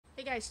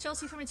Hey guys,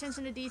 Chelsea from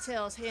Attention to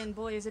Details, and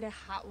boy is it a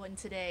hot one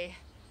today.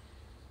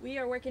 We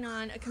are working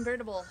on a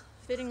convertible,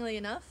 fittingly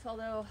enough,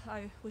 although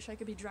I wish I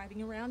could be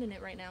driving around in it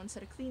right now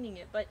instead of cleaning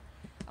it. But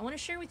I want to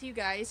share with you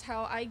guys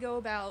how I go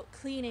about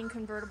cleaning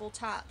convertible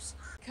tops.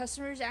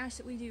 Customers ask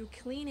that we do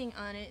cleaning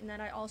on it and that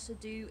I also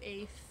do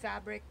a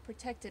fabric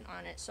protectant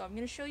on it. So I'm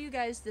going to show you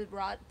guys the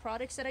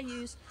products that I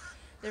use.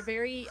 They're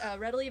very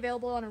readily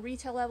available on a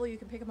retail level. You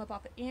can pick them up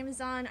off of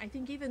Amazon. I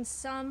think even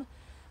some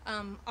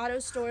auto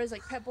stores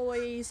like Pep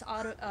Boys,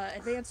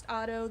 Advanced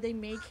Auto, they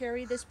may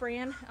carry this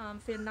brand.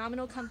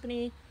 Phenomenal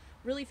company,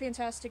 really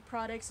fantastic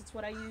products. It's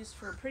what I use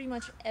for pretty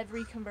much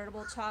every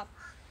convertible top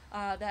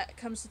that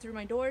comes through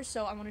my doors.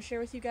 So I want to share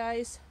with you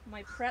guys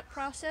my prep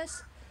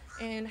process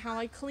and how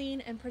I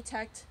clean and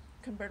protect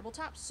convertible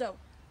tops. So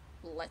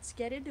let's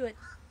get into it.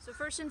 So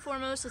first and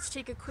foremost, let's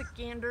take a quick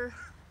gander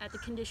at the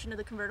condition of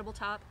the convertible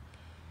top.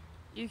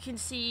 You can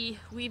see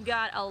we've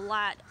got a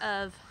lot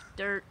of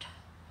dirt,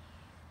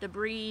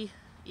 debris,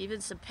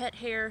 even some pet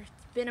hair.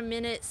 It's been a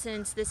minute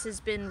since this has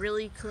been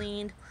really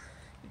cleaned.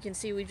 You can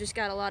see we've just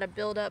got a lot of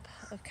buildup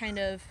of kind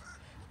of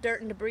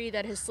dirt and debris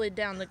that has slid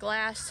down the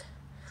glass.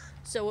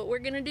 So what we're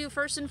gonna do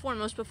first and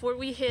foremost, before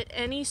we hit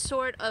any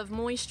sort of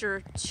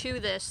moisture to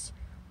this,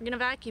 we're gonna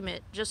vacuum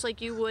it just like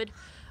you would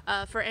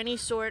for any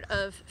sort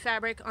of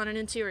fabric on an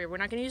interior. We're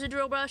not gonna use a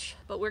drill brush,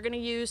 but we're gonna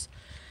use,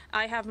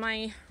 I have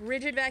my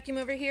rigid vacuum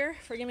over here.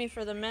 Forgive me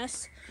for the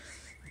mess.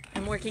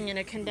 I'm working in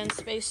a condensed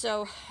space,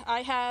 so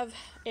I have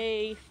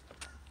a,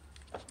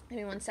 give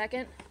me 1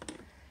 second,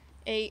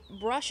 a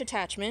brush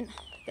attachment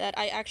that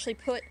I actually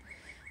put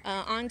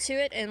onto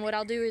it, and what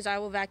I'll do is I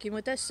will vacuum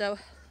with this. So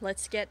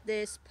let's get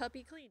this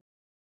puppy clean.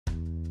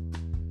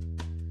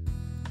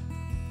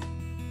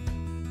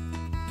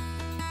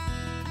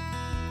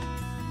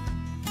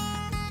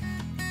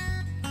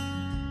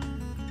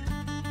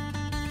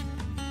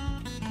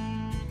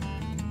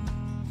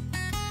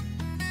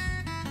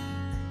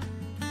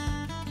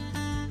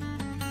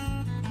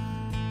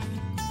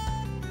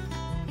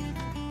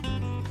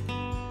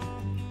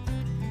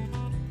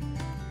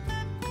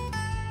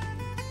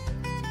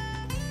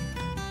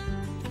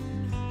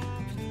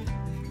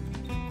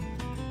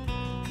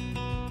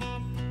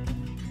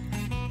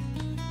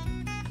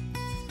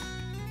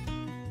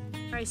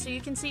 Alright, so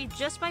you can see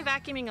just by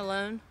vacuuming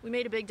alone, we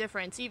made a big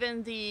difference.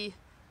 Even the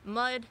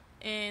mud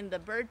and the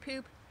bird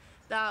poop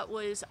that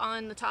was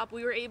on the top,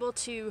 we were able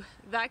to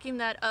vacuum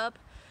that up,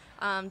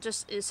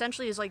 just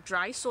essentially as like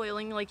dry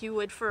soiling like you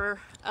would for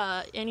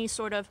any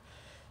sort of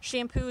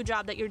shampoo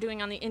job that you're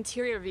doing on the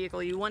interior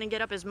vehicle. You want to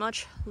get up as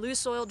much loose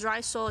soil, dry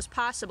soil as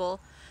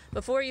possible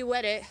before you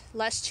wet it,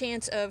 less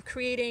chance of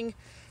creating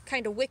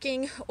kind of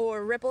wicking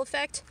or ripple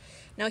effect.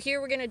 Now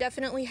here we're going to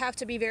definitely have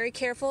to be very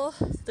careful.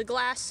 The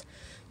glass,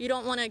 you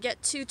don't want to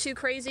get too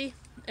crazy,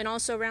 and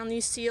also around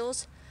these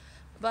seals.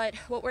 But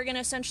what we're going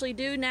to essentially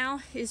do now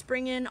is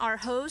bring in our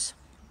hose.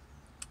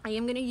 I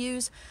am going to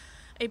use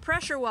a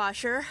pressure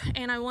washer,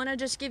 and I want to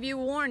just give you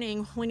a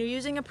warning. When you're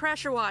using a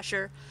pressure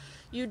washer,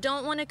 you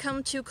don't want to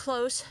come too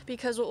close,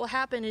 because what will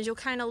happen is you'll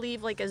kind of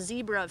leave like a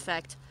zebra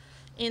effect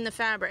in the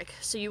fabric.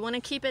 So you want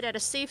to keep it at a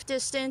safe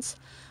distance.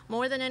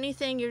 More than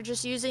anything, you're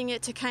just using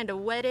it to kind of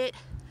wet it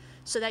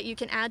so that you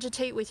can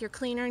agitate with your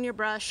cleaner and your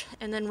brush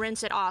and then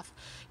rinse it off.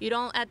 You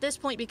don't, at this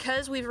point,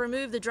 because we've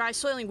removed the dry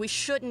soiling, we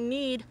shouldn't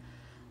need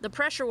the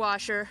pressure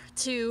washer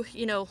to,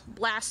 you know,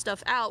 blast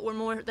stuff out. We're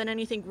more than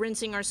anything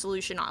rinsing our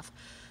solution off.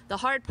 The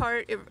hard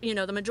part, you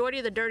know, the majority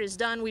of the dirt is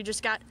done. We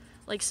just got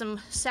like some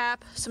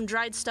sap, some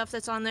dried stuff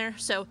that's on there.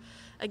 So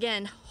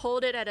again,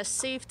 hold it at a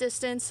safe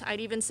distance.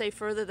 I'd even say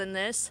further than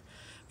this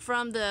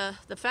from the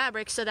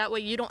fabric, so that way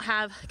you don't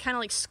have kind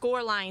of like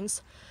score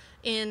lines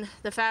in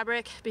the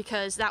fabric,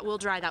 because that will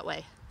dry that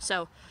way.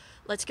 So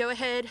let's go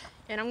ahead,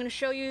 and I'm going to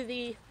show you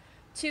the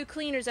two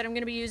cleaners that I'm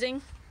going to be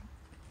using.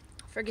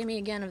 Forgive me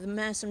again of the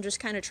mess. I'm just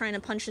kind of trying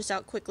to punch this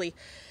out quickly.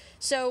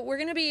 So we're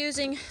going to be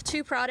using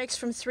two products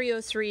from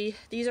 303.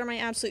 These are my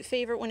absolute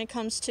favorite when it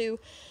comes to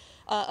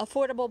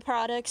affordable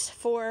products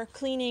for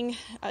cleaning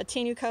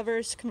tonneau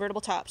covers,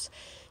 convertible tops.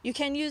 You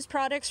can use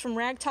products from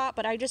Ragtop,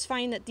 but I just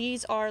find that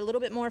these are a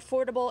little bit more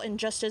affordable and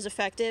just as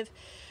effective.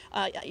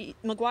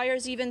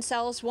 Meguiar's even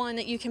sells one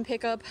that you can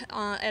pick up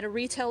at a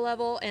retail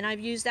level, and I've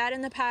used that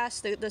in the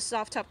past, the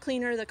soft top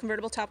cleaner, the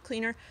convertible top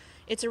cleaner.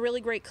 It's a really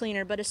great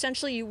cleaner, but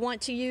essentially you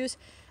want to use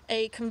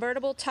a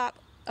convertible top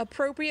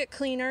appropriate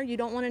cleaner. You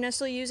don't want to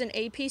necessarily use an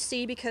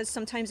APC, because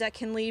sometimes that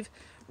can leave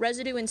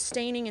residue and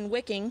staining and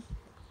wicking.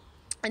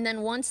 And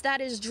then once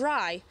that is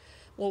dry,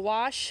 we'll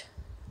wash,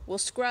 we'll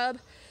scrub,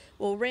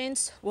 we'll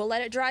rinse, we'll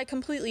let it dry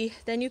completely.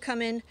 Then you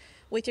come in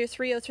with your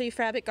 303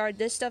 Fabric Guard.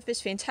 This stuff is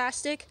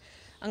fantastic.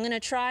 I'm going to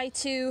try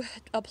to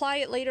apply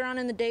it later on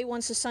in the day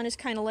once the sun has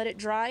kind of let it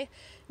dry.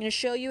 I'm going to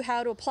show you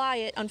how to apply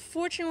it.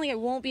 Unfortunately, I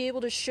won't be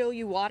able to show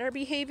you water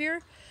behavior,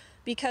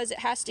 because it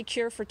has to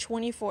cure for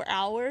 24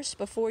 hours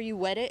before you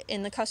wet it,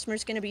 and the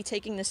customer's going to be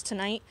taking this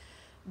tonight.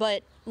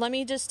 But let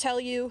me just tell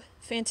you,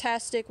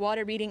 fantastic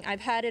water beading. I've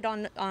had it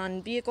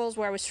on vehicles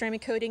where I was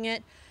ceramic coating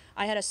it.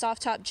 I had a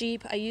soft top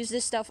Jeep. I used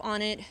this stuff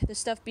on it. The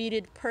stuff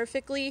beaded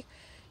perfectly.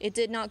 It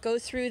did not go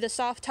through the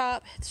soft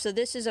top, so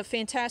this is a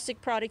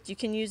fantastic product. You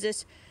can use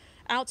this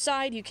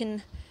outside.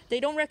 They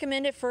don't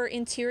recommend it for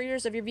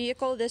interiors of your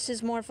vehicle. This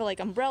is more for like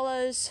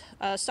umbrellas,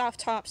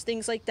 soft tops,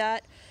 things like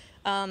that.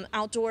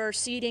 Outdoor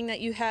seating that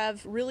you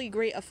have. Really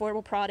great,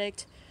 affordable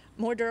product.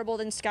 More durable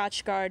than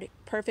Scotchgard.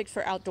 Perfect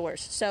for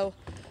outdoors. So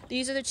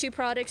these are the two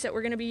products that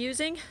we're going to be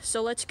using.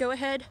 So let's go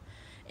ahead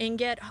and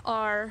get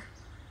our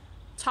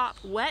top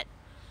wet,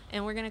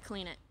 and we're going to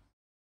clean it.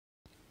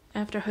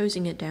 After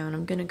hosing it down,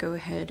 I'm going to go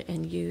ahead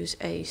and use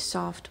a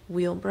soft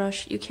wheel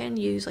brush. You can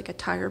use like a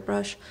tire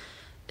brush.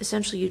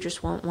 Essentially, you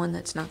just want one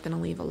that's not going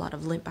to leave a lot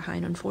of lint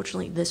behind.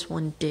 Unfortunately, this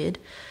one did,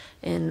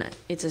 and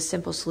it's a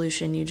simple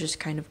solution. You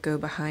just kind of go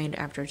behind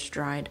after it's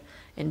dried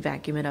and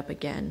vacuum it up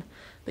again.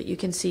 But you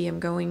can see I'm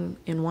going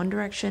in one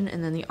direction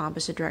and then the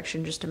opposite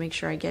direction just to make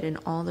sure I get in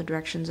all the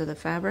directions of the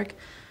fabric.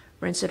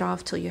 Rinse it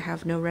off till you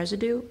have no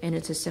residue, and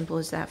it's as simple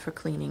as that for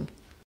cleaning.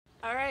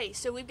 Alright,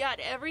 so we've got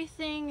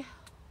everything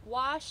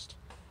washed,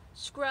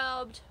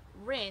 scrubbed,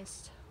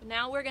 rinsed.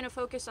 Now we're going to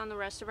focus on the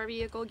rest of our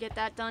vehicle, get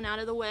that done out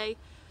of the way.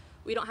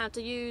 We don't have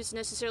to use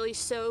necessarily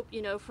soap,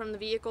 from the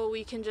vehicle.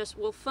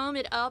 We'll foam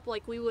it up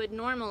like we would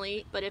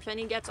normally, but if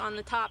any gets on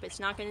the top, it's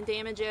not going to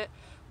damage it.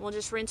 We'll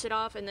just rinse it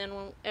off, and then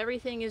when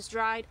everything is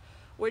dried,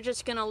 we're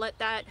just going to let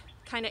that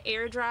kind of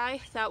air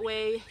dry. That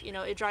way,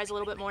 it dries a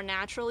little bit more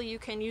naturally. You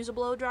can use a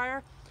blow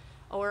dryer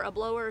or a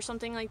blower or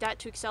something like that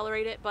to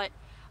accelerate it, but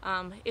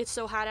it's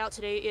so hot out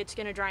today, it's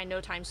going to dry in no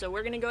time. So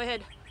we're going to go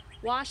ahead,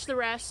 wash the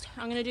rest.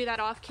 I'm going to do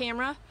that off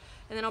camera,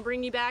 and then I'll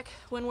bring you back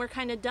when we're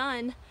kind of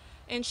done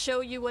and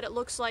show you what it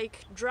looks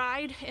like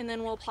dried, and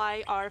then we'll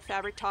apply our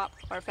fabric top,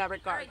 our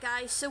fabric guard. Alright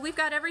guys, so we've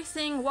got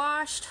everything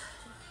washed.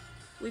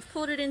 We've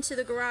pulled it into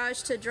the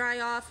garage to dry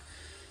off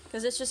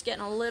because it's just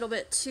getting a little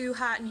bit too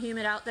hot and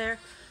humid out there.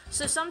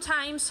 So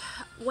sometimes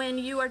when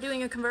you are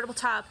doing a convertible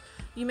top,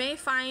 you may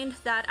find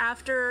that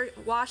after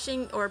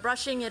washing or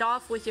brushing it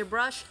off with your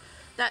brush,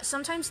 that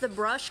sometimes the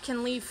brush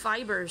can leave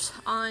fibers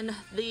on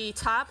the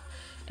top,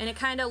 and it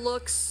kind of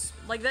looks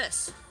like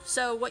this.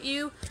 So what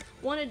you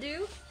want to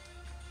do,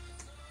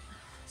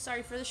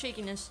 sorry for the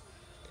shakiness,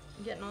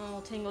 I'm getting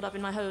all tangled up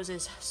in my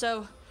hoses.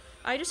 So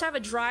I just have a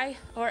dry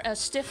or a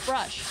stiff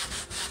brush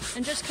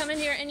and just come in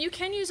here, and you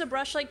can use a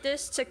brush like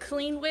this to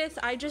clean with.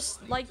 I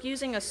just like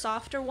using a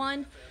softer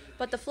one,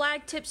 but the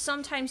flag tips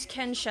sometimes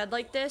can shed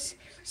like this.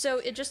 So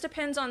it just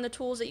depends on the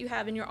tools that you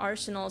have in your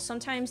arsenal.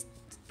 Sometimes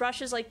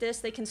brushes like this,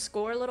 they can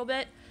score a little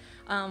bit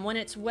when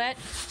it's wet.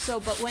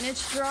 But when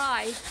it's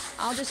dry,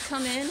 I'll just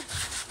come in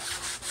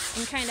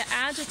and kind of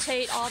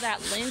agitate all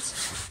that lint,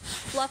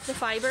 fluff the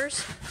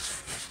fibers.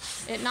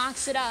 It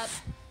knocks it up.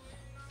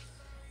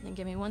 And then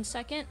give me 1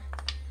 second.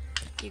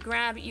 You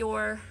grab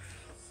your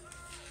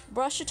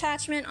brush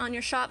attachment on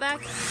your shop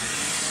vac.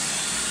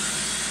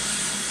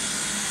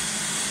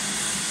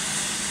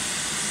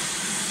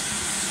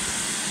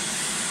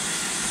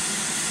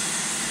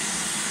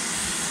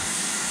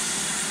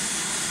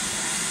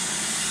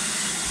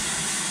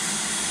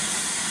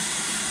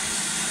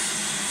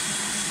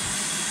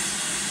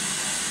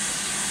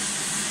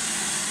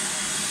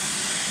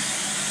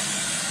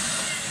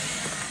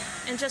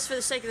 And just for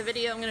the sake of the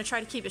video, I'm going to try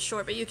to keep it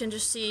short, but you can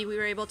just see we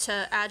were able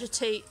to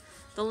agitate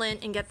the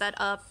lint and get that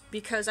up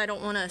because I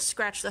don't want to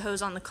scratch the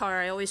hose on the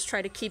car. I always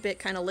try to keep it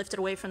kind of lifted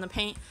away from the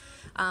paint.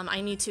 I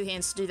need two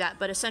hands to do that,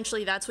 but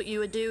essentially that's what you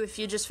would do. If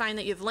you just find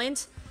that you have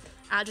lint,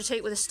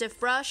 agitate with a stiff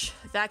brush,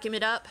 vacuum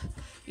it up,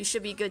 you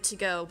should be good to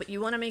go. But you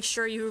want to make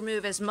sure you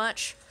remove as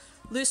much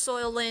loose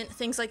soil, lint,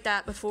 things like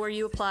that before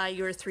you apply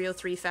your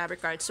 303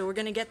 fabric guard. So we're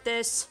going to get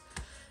this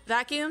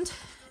vacuumed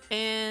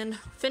and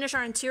finish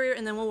our interior,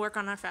 and then we'll work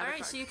on our fabric.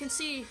 Alright, so you can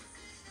see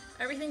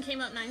everything came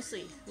up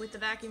nicely with the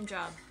vacuum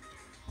job.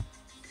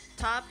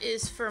 Top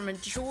is for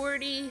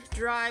majority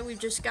dry. We've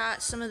just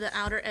got some of the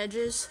outer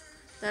edges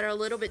that are a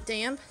little bit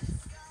damp.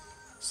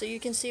 So you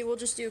can see we'll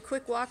just do a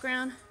quick walk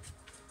around.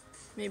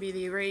 Maybe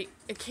the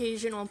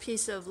occasional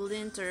piece of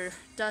lint or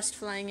dust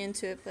flying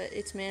into it, but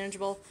it's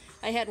manageable.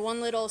 I had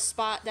one little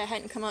spot that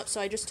hadn't come up,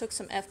 so I just took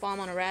some F-bomb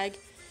on a rag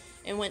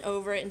and went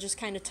over it and just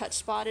kind of touch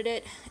spotted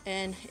it,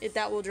 and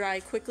that will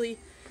dry quickly.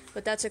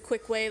 But that's a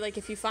quick way. Like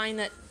if you find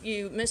that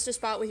you missed a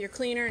spot with your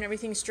cleaner and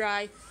everything's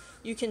dry,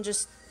 you can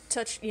just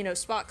touch,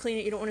 spot clean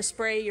it. You don't want to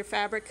spray your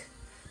fabric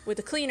with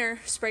a cleaner.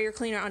 Spray your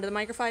cleaner onto the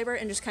microfiber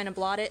and just kind of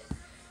blot it,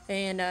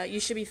 and you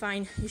should be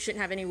fine. You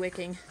shouldn't have any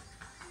wicking.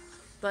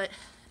 But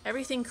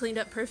everything cleaned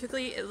up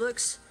perfectly. It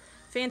looks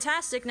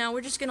fantastic. Now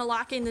we're just going to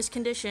lock in this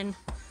condition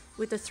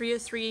with the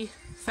 303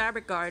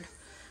 fabric guard.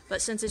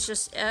 But since it's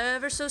just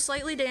ever so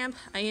slightly damp,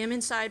 I am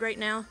inside right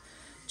now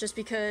just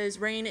because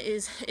rain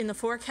is in the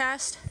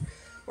forecast.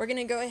 We're going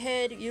to go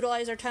ahead,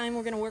 utilize our time.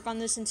 We're going to work on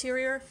this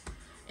interior,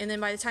 and then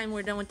by the time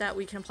we're done with that,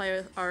 we can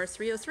apply our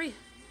 303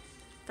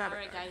 fabric.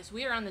 Alright guys,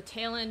 we are on the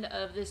tail end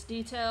of this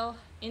detail.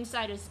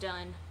 Inside is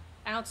done.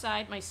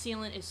 Outside, my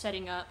sealant is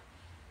setting up.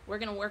 We're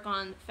going to work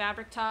on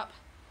fabric top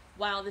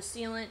while the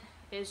sealant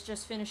is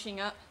just finishing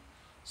up.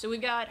 So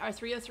we've got our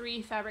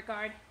 303 fabric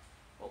guard.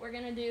 What we're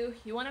gonna do,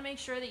 you wanna make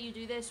sure that you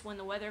do this when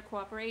the weather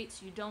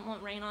cooperates. You don't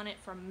want rain on it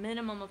for a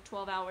minimum of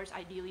 12 hours,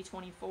 ideally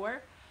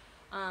 24.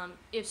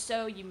 If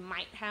so, you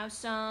might have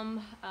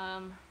some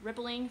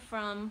rippling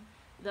from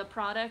the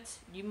product.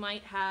 You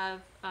might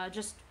have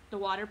just the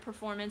water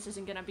performance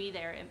isn't gonna be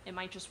there. It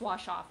might just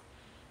wash off.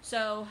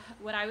 So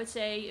what I would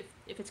say,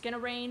 if it's gonna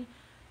rain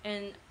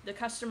and the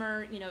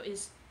customer, you know,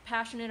 is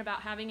passionate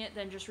about having it,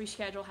 then just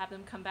reschedule, have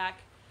them come back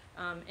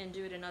and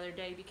do it another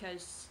day,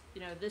 because,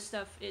 you know, this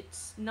stuff,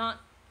 it's not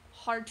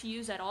hard to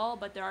use at all,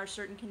 but there are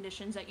certain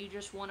conditions that you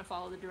just want to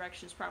follow the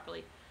directions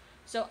properly.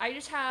 So I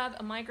just have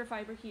a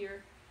microfiber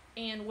here,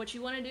 and what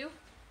you want to do,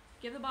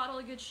 give the bottle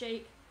a good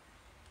shake.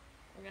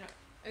 We're going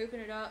to open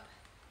it up.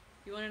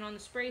 You want it on the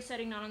spray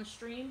setting, not on the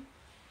stream.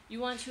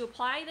 You want to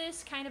apply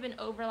this kind of in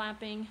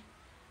overlapping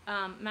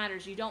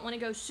matters. You don't want to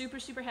go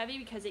super heavy,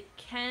 because it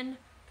can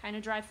kind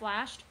of dry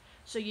flashed.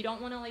 So you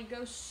don't want to like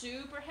go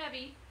super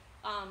heavy,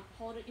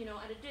 hold it, you know,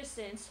 at a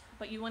distance,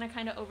 but you want to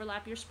kind of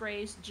overlap your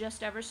sprays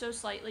just ever so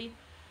slightly.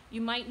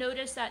 You might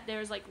notice that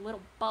there's like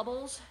little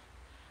bubbles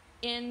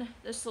in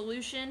the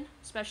solution,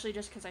 especially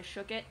just because I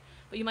shook it,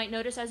 but you might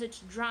notice as it's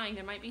drying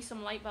there might be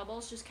some light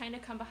bubbles. Just kind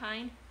of come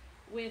behind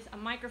with a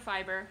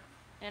microfiber,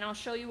 and I'll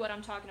show you what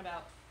I'm talking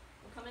about.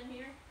 We'll come in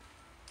here.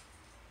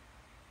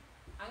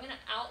 I'm going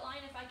to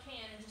outline if I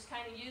can and just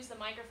kind of use the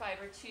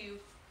microfiber to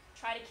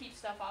try to keep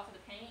stuff off of the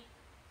paint.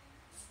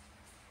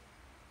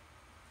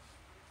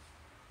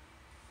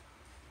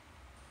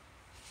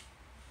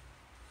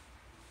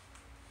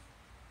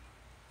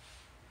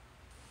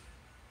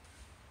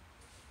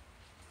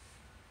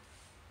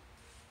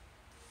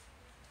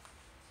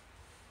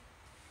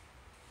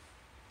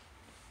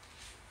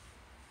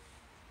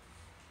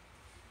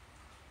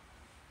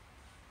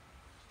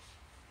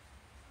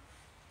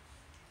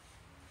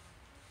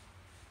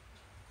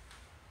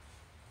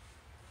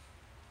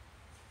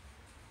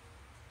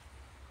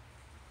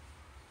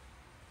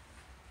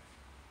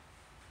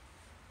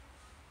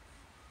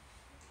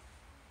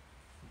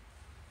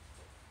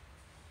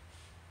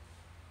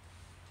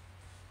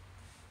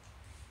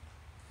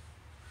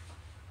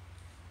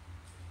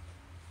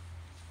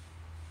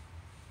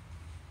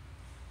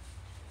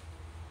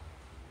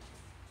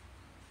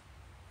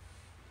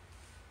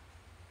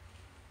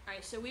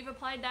 Alright, so we've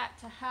applied that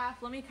to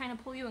half. Let me kind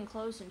of pull you in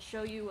close and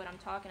show you what I'm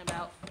talking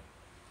about.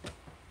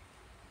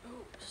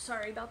 Oh,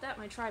 sorry about that,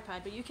 my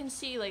tripod, but you can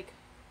see like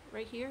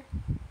right here,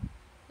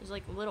 there's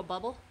like a little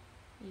bubble.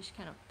 You just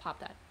kind of pop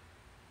that.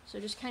 So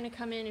just kind of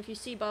come in, if you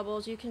see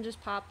bubbles, you can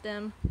just pop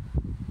them.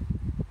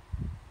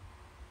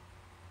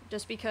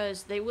 Just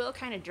because they will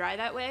kind of dry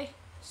that way.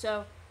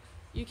 So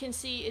you can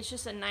see it's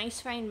just a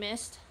nice fine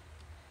mist.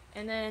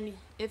 And then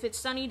if it's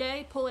sunny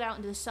day, pull it out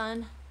into the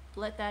sun,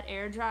 let that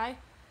air dry.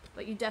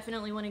 But you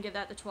definitely want to give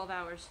that the 12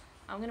 hours.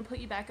 I'm going to put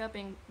you back up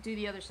and do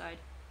the other side.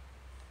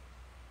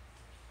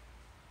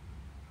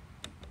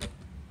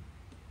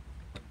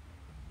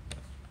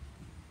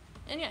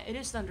 And yeah, it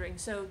is thundering,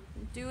 so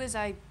do as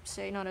I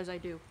say, not as I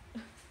do.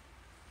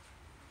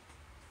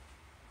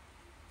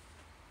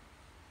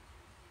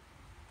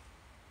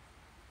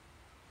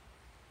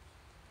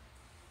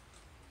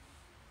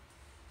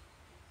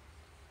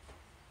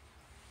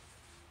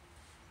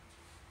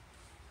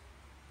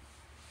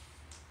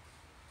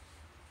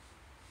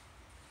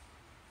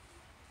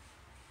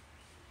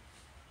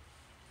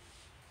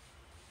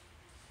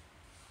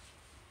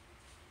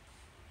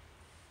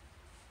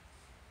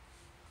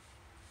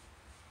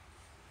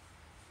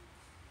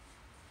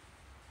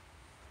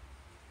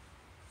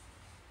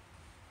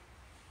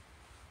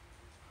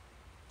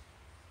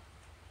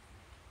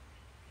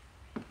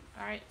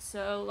 Alright,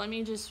 so let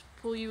me just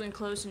pull you in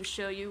close and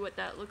show you what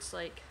that looks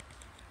like.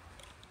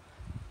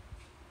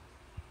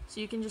 So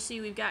you can just see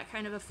we've got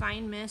kind of a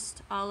fine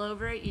mist all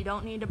over it. You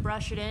don't need to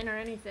brush it in or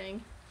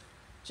anything.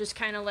 Just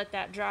kind of let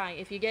that dry.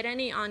 If you get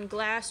any on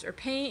glass or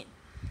paint,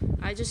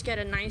 I just get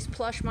a nice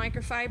plush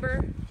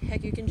microfiber.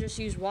 Heck, you can just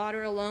use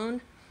water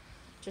alone.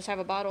 Just have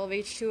a bottle of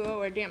H2O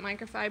or damp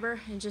microfiber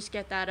and just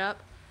get that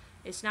up.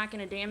 It's not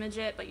going to damage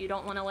it, but you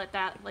don't want to let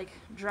that like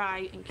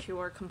dry and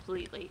cure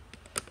completely.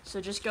 So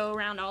just go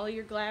around all of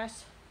your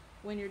glass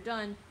when you're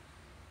done,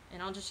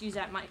 and I'll just use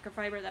that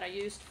microfiber that I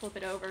used, flip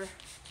it over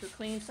to a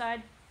clean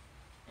side,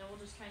 and we'll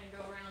just kind of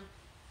go around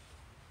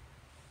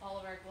all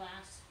of our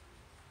glass.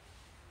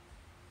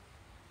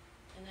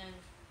 And then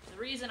the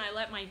reason I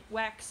let my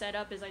wax set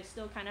up is I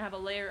still kind of have a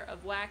layer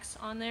of wax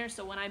on there,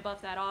 so when I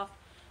buff that off,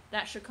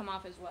 that should come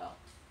off as well.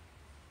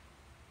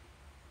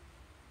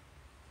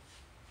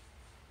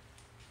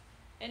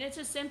 And it's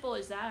as simple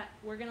as that.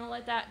 We're going to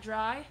let that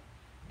dry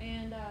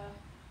and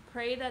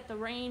pray that the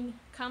rain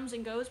comes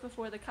and goes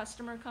before the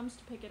customer comes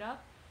to pick it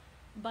up.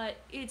 But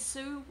it's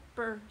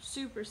super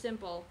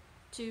simple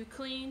to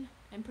clean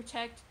and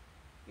protect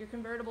your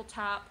convertible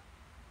top.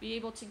 Be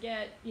able to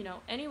get, you know,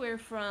 anywhere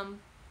from,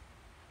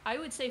 I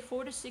would say,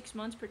 4 to 6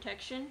 months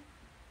protection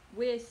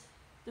with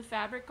the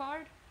fabric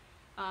guard.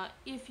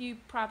 If you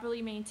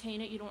properly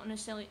maintain it, you don't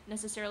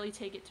necessarily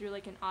take it through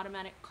like an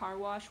automatic car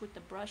wash with the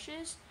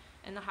brushes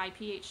and the high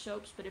pH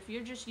soaps. But if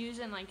you're just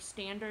using like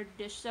standard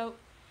dish soap,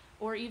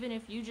 or even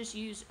if you just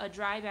use a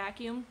dry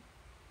vacuum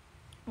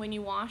when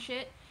you wash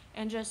it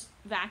and just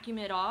vacuum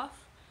it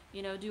off,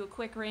 you know, do a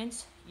quick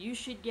rinse, you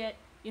should get,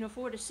 you know,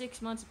 4 to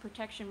 6 months of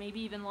protection, maybe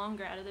even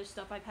longer out of this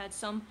stuff. I've had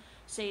some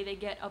say they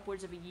get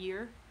upwards of a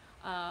year,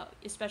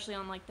 especially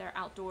on like their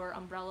outdoor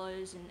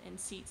umbrellas and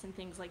seats and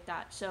things like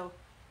that. So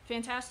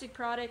fantastic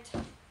product.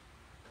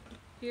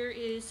 Here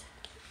is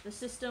the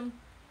system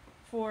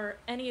for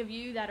any of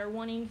you that are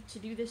wanting to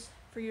do this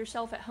for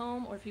yourself at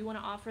home, or if you want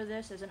to offer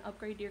this as an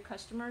upgrade to your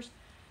customers.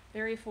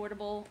 Very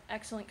affordable,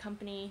 excellent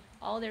company.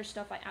 All their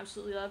stuff I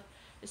absolutely love,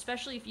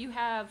 especially if you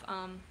have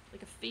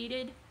like a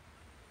faded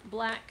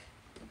black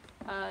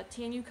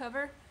tannu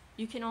cover.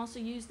 You can also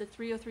use the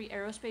 303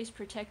 Aerospace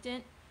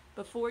Protectant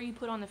before you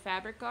put on the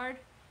fabric guard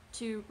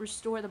to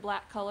restore the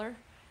black color.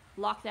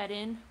 Lock that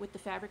in with the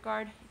fabric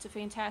guard. It's a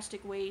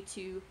fantastic way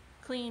to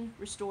clean,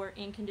 restore,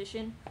 and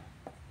condition.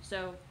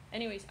 So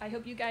anyways, I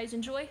hope you guys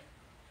enjoy.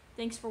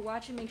 Thanks for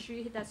watching. Make sure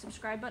you hit that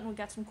subscribe button. We've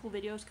got some cool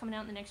videos coming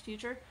out in the next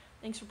future.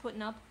 Thanks for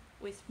putting up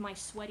with my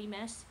sweaty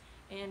mess,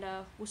 and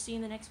we'll see you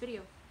in the next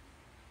video.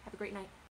 Have a great night.